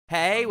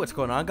Hey, what's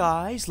going on,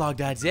 guys?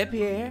 Log.zip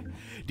here.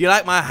 Do you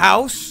like my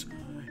house?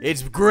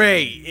 It's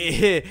great.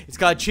 It's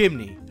got a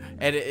chimney.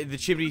 And the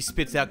chimney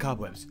spits out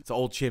cobwebs. It's an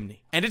old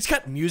chimney. And it's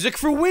got music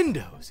for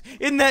Windows.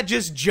 Isn't that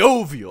just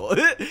jovial?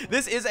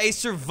 This is a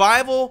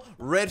survival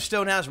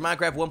redstone house for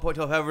Minecraft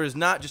 1.12. However, it's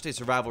not just a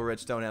survival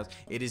redstone house.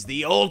 It is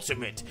the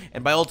ultimate.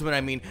 And by ultimate,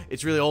 I mean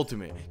it's really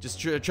ultimate. Just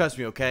trust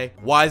me, okay?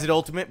 Why is it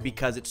ultimate?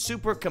 Because it's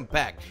super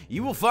compact.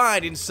 You will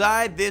find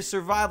inside this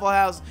survival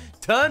house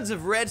tons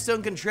of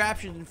redstone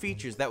contraptions and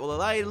features that will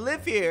allow you to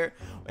live here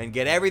and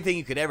get everything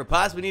you could ever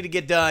possibly need to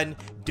get done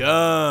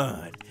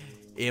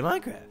in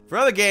Minecraft. For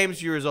other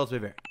games, your results may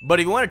vary. But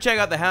if you want to check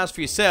out the house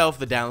for yourself,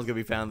 the download's going to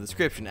be found in the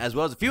description, as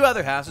well as a few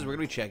other houses we're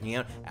going to be checking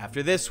out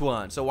after this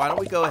one. So why don't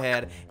we go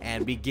ahead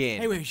and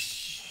begin? Hey, wait,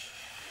 shh.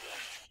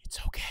 It's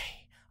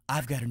okay.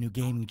 I've got a new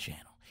gaming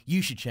channel.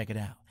 You should check it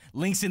out.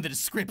 Link's in the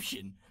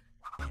description.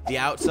 The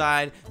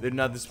outside, there's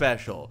nothing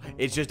special.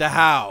 It's just a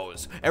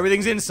house.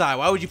 Everything's inside.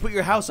 Why would you put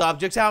your house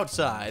objects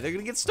outside? They're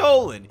gonna get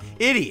stolen.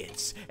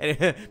 Idiots.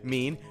 And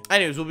mean.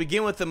 Anyways, we'll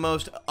begin with the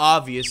most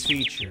obvious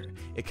feature.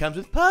 It comes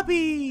with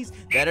puppies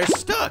that are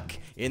stuck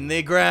in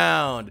the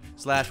ground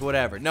 /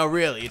 whatever. No,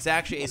 really, it's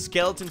actually a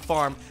skeleton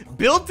farm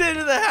built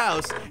into the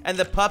house, and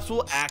the pups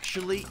will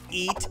actually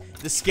eat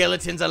the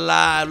skeletons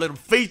alive. Let them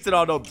feast it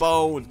on their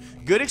bones.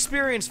 Good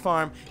experience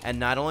farm, and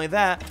not only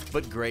that,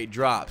 but great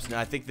drops. Now,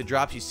 I think the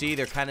drops you see,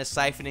 they're kind of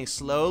siphoning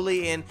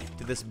slowly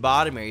into this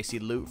bottom area. You see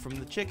loot from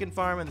the chicken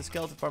farm and the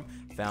skeleton farm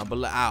found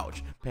below.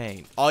 Ouch,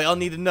 pain. All y'all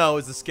need to know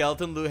is the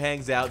skeleton loot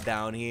hangs out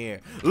down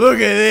here. Look at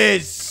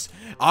this!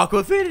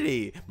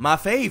 Aquafinity, my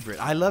favorite.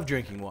 I love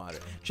drinking water.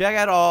 Check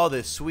out all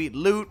this sweet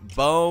loot,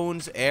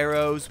 bones,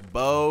 arrows,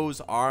 bows,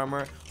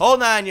 armor, whole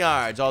 9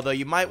 yards. Although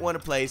you might want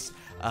to place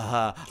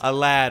a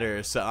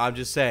ladder, so I'm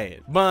just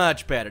saying.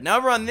 Much better. Now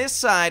over on this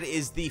side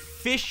is the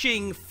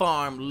fishing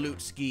farm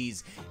loot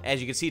skis. As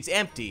you can see, it's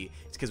empty.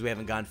 It's because we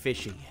haven't gone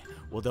fishing yet.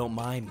 Well, don't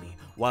mind me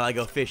while I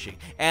go fishing.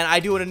 And I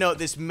do want to note,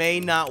 this may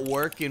not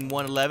work in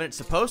 1.11. It's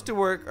supposed to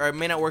work, or it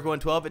may not work in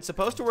 1.12. It's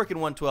supposed to work in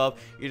 1.12.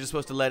 You're just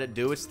supposed to let it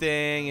do its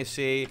thing. You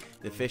see,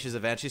 the fish is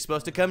eventually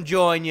supposed to come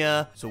join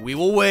you. So we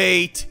will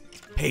wait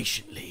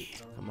patiently.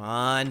 Come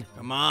on,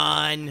 come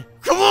on.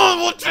 Come on,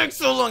 won't take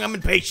so long. I'm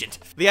impatient.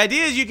 The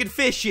idea is you can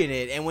fish in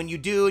it, and when you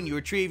do, and you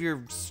retrieve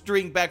your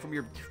string back from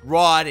your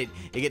rod, it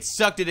gets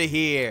sucked into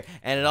here,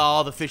 and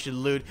all the fish and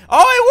loot.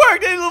 Oh, it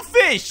worked! A little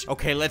fish!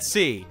 Okay, let's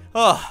see.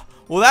 Oh.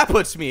 Well, that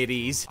puts me at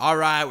ease. All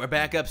right, we're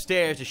back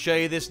upstairs to show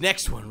you this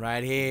next one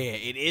right here.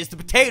 It is the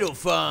potato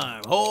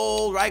farm.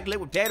 Hold right-click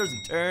with potatoes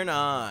and turn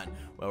on.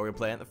 Well, we're gonna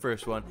play on the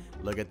first one.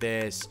 Look at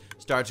this.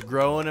 Starts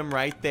growing them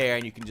right there,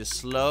 and you can just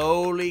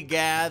slowly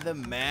gather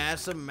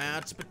mass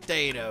amounts of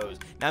potatoes.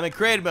 Now, I'm in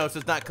creative mode, so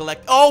it's not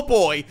collect. Oh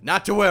boy,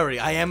 not to worry.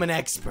 I am an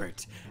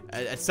expert.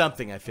 At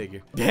something, I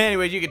figure.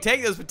 Anyways, you can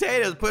take those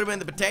potatoes, put them in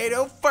the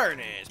potato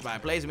furnace by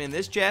placing them in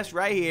this chest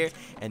right here,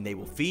 and they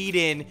will feed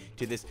in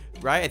to this,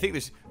 right? I think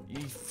there's,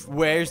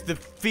 where's the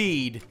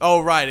feed?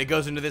 Oh, right, it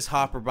goes into this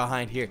hopper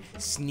behind here.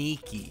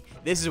 Sneaky.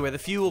 This is where the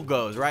fuel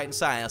goes, right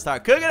inside. I'll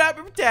start cooking up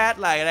your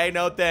potato like it ain't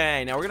no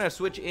thing. Now, we're gonna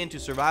switch into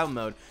survival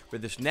mode for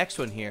this next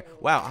one here.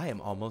 Wow, I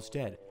am almost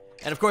dead.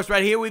 And of course,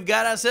 right here, we've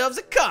got ourselves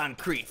a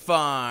concrete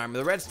farm.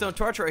 The redstone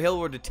torch or hill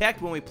will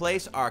detect when we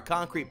place our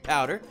concrete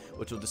powder,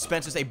 which will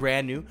dispense us a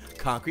brand new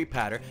concrete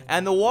powder.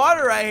 And the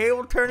water right here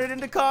will turn it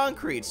into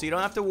concrete, so you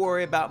don't have to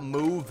worry about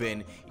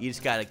moving. You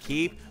just gotta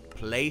keep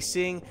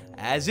placing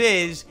as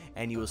is,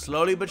 and you will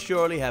slowly but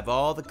surely have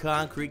all the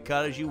concrete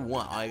colors you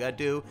want. All you gotta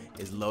do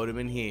is load them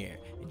in here,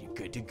 and you're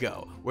good to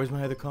go. Where's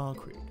my other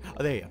concrete?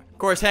 Oh, there you are. Of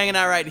course, hanging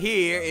out right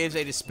here is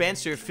a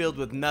dispenser filled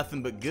with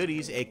nothing but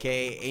goodies,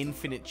 aka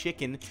infinite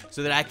chicken,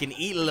 so that I can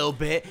eat a little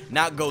bit,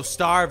 not go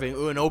starving,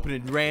 and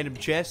opening random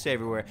chests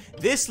everywhere.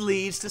 This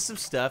leads to some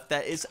stuff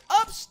that is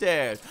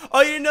upstairs.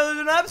 Oh, you didn't know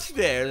there's an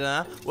upstairs,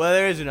 huh? Well,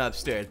 there is an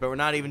upstairs, but we're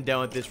not even done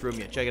with this room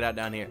yet. Check it out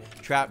down here.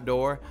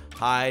 Trapdoor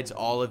hides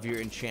all of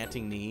your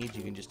enchanting needs.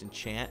 You can just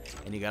enchant,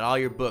 and you got all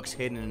your books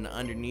hidden in an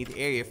underneath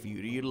area for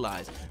you to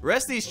utilize. The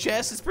rest of these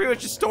chests is pretty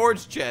much a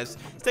storage chest.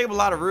 It's taking up a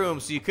lot of room,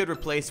 so you could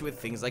replace it with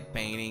things like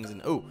paintings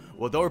and oh,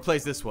 well, don't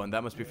replace this one.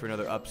 That must be for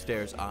another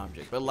upstairs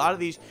object. But a lot of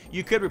these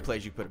you could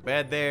replace. You could put a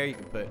bed there. You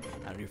can put,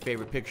 I don't know, your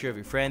favorite picture of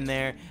your friend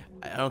there.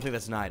 I don't think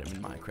that's an item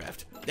in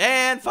Minecraft.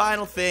 And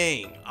final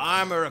thing,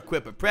 armor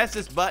equipment. Press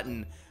this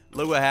button.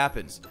 Look what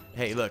happens.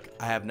 Hey, look,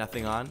 I have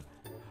nothing on.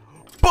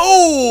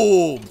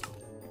 Boom!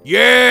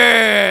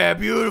 Yeah,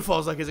 beautiful. I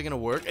was like, is it gonna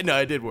work? No,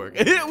 it did work.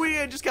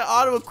 We just got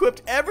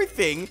auto-equipped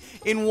everything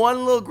in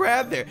one little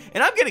grab there.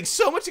 And I'm getting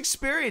so much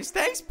experience.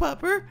 Thanks,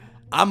 Pupper.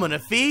 I'm gonna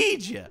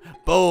feed you.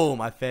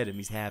 Boom, I fed him,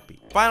 he's happy.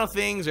 Final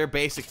things are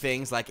basic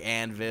things like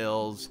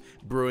anvils,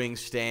 brewing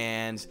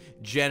stands,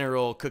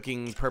 general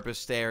cooking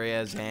purpose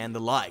areas, and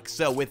the like.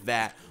 So with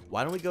that,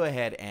 why don't we go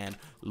ahead and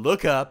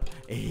look up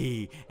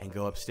and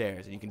go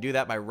upstairs. And you can do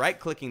that by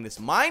right-clicking this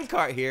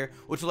minecart here,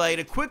 which will allow you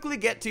to quickly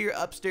get to your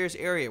upstairs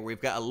area where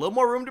you've got a little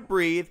more room to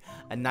breathe,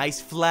 a nice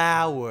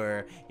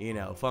flower, you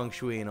know, feng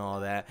shui and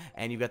all that,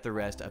 and you've got the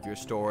rest of your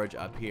storage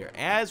up here,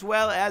 as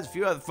well as a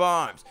few other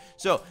farms.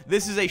 So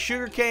this is a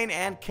sugarcane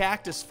and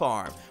cactus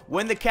farm.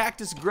 When the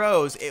cactus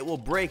grows, it will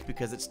break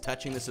because it's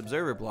touching this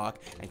observer block,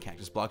 and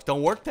cactus blocks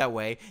don't work that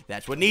way.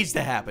 That's what needs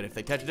to happen. If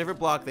they touch a different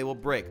block, they will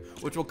break,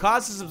 which will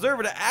cause this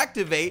observer to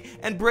activate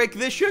and break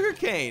this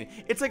sugarcane.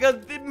 It's like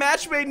a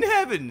match made in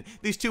heaven.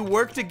 These two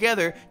work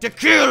together to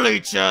kill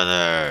each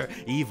other.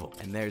 Evil.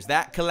 And there's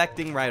that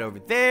collecting right over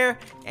there.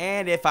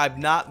 And if I'm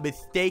not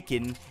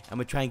mistaken, I'm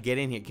gonna try and get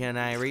in here. Can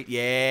I read?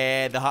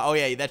 Yeah, oh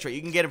yeah, that's right.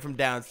 You can get him from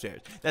downstairs.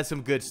 That's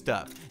some good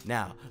stuff.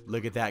 Now,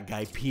 look at that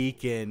guy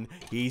peeking.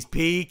 He's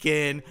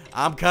peeking.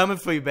 I'm coming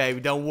for you, baby.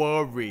 Don't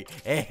worry.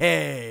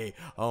 Hey.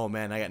 Oh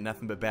man, I got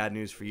nothing but bad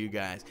news for you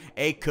guys.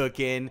 A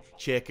cooking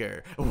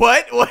chicker.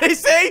 What? What did I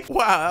say?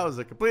 Wow, that was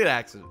a complete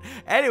accident.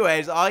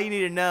 Anyways, all you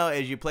need to know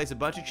is you place a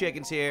bunch of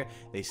chickens here.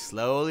 They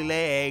slowly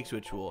lay eggs,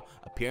 which will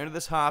appear into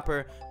this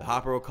hopper. The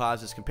hopper will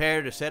cause this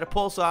comparator to set a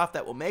pulse off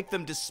that will make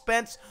them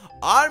dispense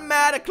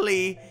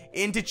automatically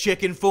into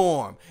chicken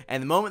form.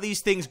 And the moment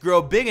these things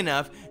grow big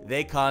enough,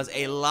 they cause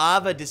a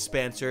lava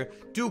dispenser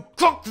to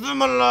cook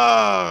them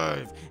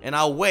alive. And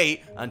I'll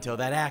wait until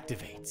that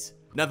activates.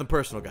 Nothing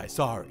personal, guys.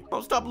 Sorry.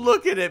 Don't stop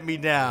looking at me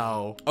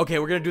now. Okay,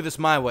 we're gonna do this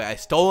my way. I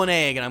stole an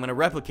egg, and I'm gonna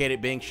replicate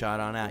it being shot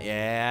on out.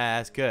 Yeah,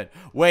 that's good.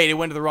 Wait, it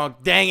went to the wrong...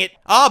 Dang it.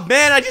 Oh,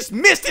 man, I just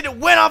missed it. It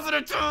went off of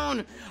the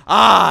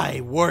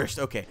tune. Worst.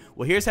 Okay,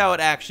 well, here's how it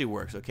actually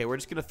works. Okay, we're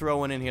just gonna throw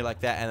one in here like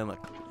that, and then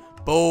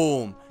look.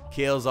 Boom.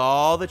 Kills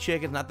all the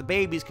chickens, not the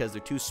babies because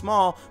they're too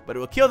small, but it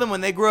will kill them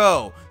when they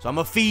grow. So I'm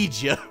gonna feed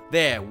you.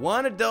 There,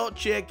 one adult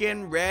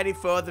chicken ready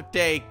for the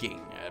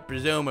taking,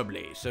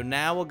 presumably. So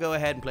now we'll go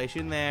ahead and place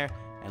you in there,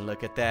 and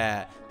look at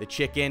that. The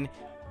chicken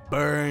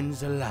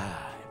burns alive,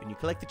 and you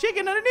collect the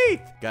chicken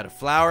underneath. Got a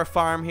flower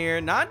farm here.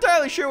 Not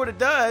entirely sure what it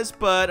does,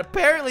 but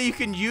apparently you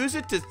can use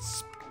it to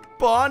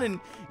spawn and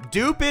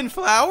dupe in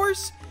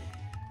flowers?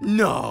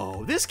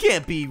 No, this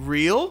can't be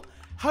real.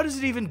 How does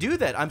it even do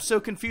that? I'm so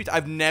confused.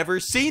 I've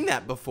never seen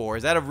that before.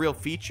 Is that a real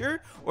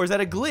feature or is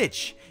that a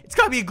glitch? It's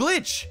gotta be a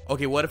glitch.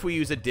 Okay, what if we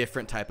use a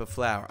different type of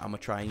flower? I'm gonna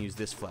try and use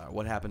this flower.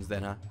 What happens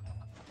then, huh?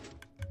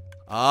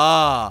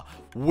 Ah,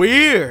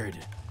 weird.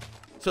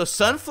 So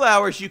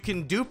sunflowers you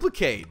can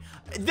duplicate.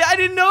 I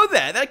didn't know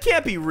that. That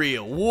can't be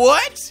real.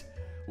 What?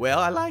 Well,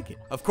 I like it.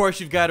 Of course,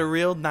 you've got a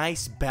real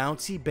nice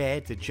bouncy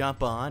bed to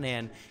jump on,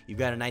 and you've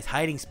got a nice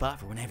hiding spot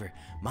for whenever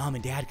mom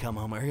and dad come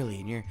home early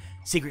and you're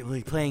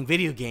secretly playing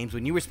video games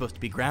when you were supposed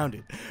to be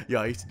grounded. Yeah,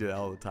 I used to do that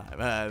all the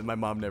time. My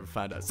mom never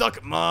found out. Suck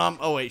it, mom.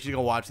 Oh, wait, she's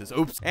gonna watch this.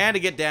 Oops. And to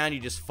get down, you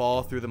just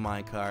fall through the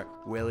minecart,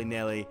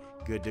 willy-nilly.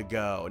 Good to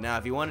go. Now,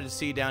 if you wanted to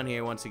see down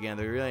here, once again,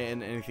 there really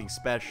isn't anything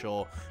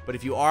special, but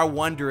if you are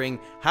wondering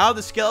how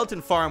the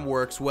skeleton farm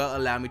works, well,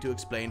 allow me to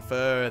explain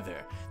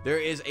further. There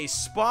is a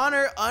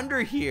spawner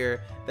under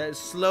here that is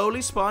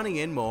slowly spawning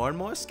in more and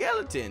more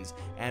skeletons,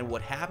 and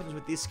what happens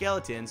with these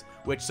skeletons,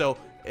 so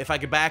if I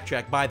could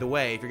backtrack, by the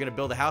way, if you're gonna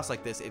build a house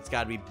like this, it's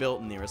gotta be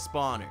built near a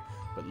spawner,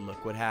 but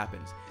look what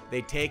happens.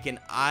 They take an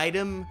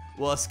item,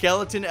 well, a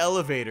skeleton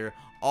elevator,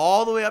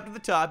 all the way up to the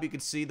top. You can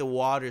see the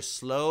water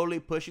slowly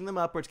pushing them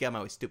upwards. Get out of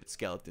my way, stupid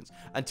skeletons.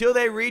 Until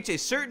they reach a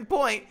certain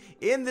point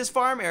in this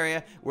farm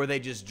area where they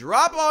just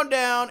drop on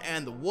down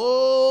and the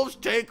wolves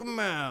take them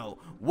out.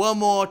 One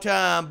more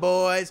time,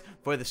 boys,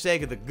 for the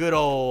sake of the good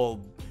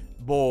old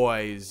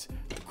boys.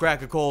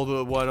 Crack a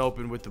cold one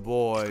open with the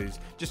boys.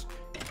 Just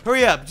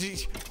hurry up.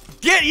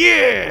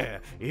 Yeah!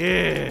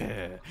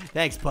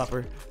 Thanks,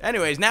 pupper.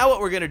 Anyways, now what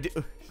we're gonna do...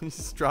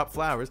 Just drop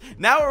flowers.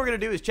 Now what we're gonna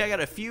do is check out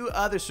a few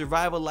other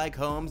survival-like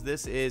homes.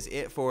 This is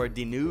it for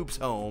Denoobz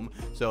home.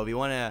 So if you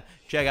wanna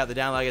check out the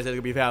download, like I said,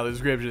 it'll be found in the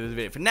description of this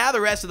video. For now, the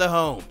rest of the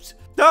homes.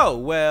 Oh,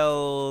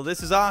 well,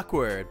 this is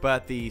awkward,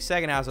 but the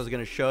second house I was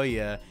gonna show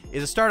you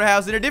is a starter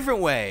house in a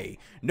different way.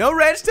 No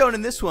redstone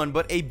in this one,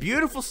 but a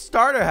beautiful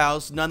starter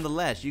house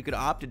nonetheless. You could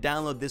opt to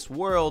download this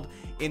world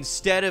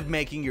instead of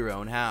making your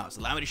own house.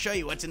 Allow me to show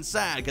you what's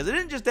inside, because it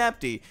isn't just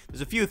empty.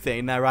 There's a few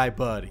things, that right,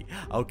 buddy?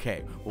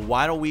 Okay, well,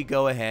 why don't we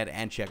go ahead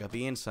and check out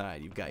the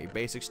inside. You've got your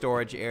basic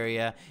storage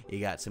area. You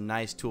got some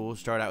nice tools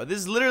to start out with. This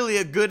is literally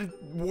a good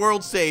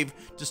world save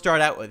to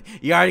start out with.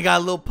 You already got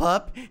a little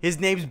pup. His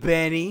name's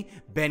Benny.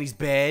 Benny's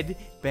bed.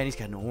 Benny's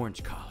got an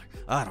orange collar.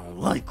 I don't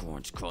like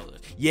orange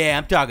colors. Yeah,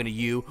 I'm talking to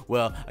you.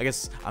 Well, I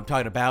guess I'm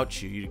talking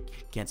about you. You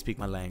can't speak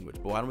my language.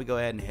 But why don't we go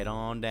ahead and head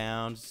on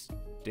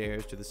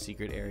downstairs to the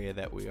secret area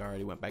that we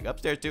already went back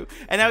upstairs to.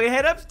 And now we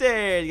head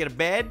upstairs. You got a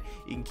bed.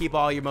 You can keep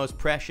all your most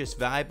precious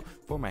valuable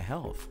for my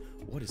health.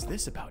 What is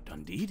this about,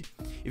 Dundee?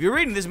 If you're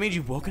reading this, means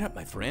you've woken up,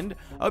 my friend.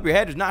 I hope your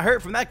head was not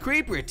hurt from that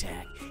creeper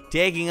attack.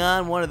 Taking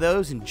on one of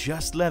those in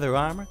just leather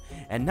armor,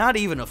 and not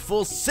even a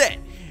full set.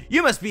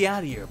 You must be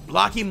out of your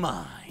blocky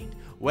mind.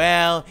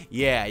 Well,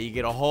 yeah, you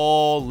get a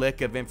whole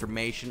lick of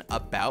information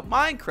about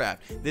Minecraft.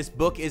 This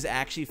book is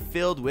actually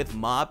filled with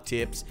mob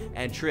tips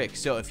and tricks.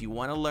 So if you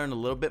want to learn a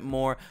little bit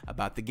more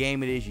about the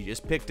game it is you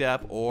just picked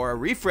up, or a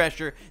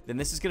refresher, then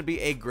this is going to be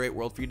a great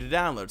world for you to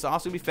download. It's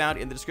also going to be found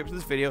in the description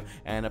of this video,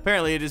 and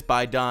apparently it is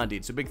by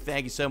Denoobz. So big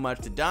thank you so much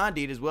to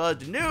Denoobz as well as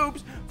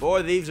Denoobz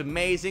for these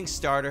amazing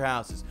starter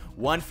houses.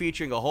 One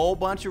featuring a whole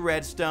bunch of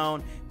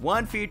redstone,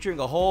 one featuring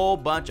a whole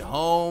bunch of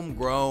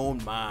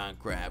homegrown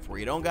Minecraft, where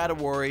you don't got to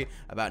worry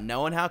about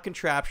knowing how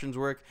contraptions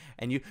work.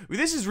 And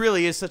this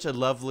really is such a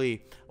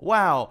lovely,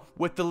 wow,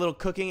 with the little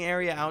cooking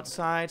area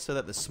outside so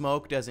that the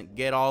smoke doesn't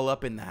get all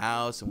up in the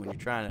house, and when you're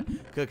trying to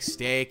cook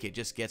steak, it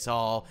just gets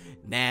all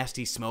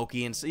nasty,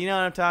 smoky, and so, you know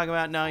what I'm talking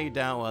about? No, you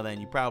don't? Well, then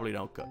you probably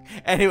don't cook.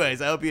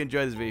 Anyways, I hope you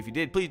enjoyed this video. If you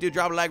did, please do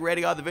drop a like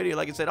rating on the video.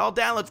 Like I said, all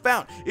downloads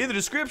found in the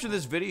description of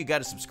this video. You got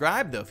to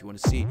subscribe, though, if you want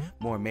to see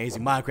more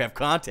amazing Minecraft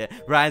content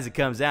right as it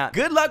comes out.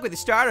 Good luck with your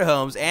starter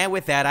homes, and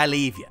with that, I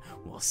leave you.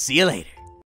 We'll see you later.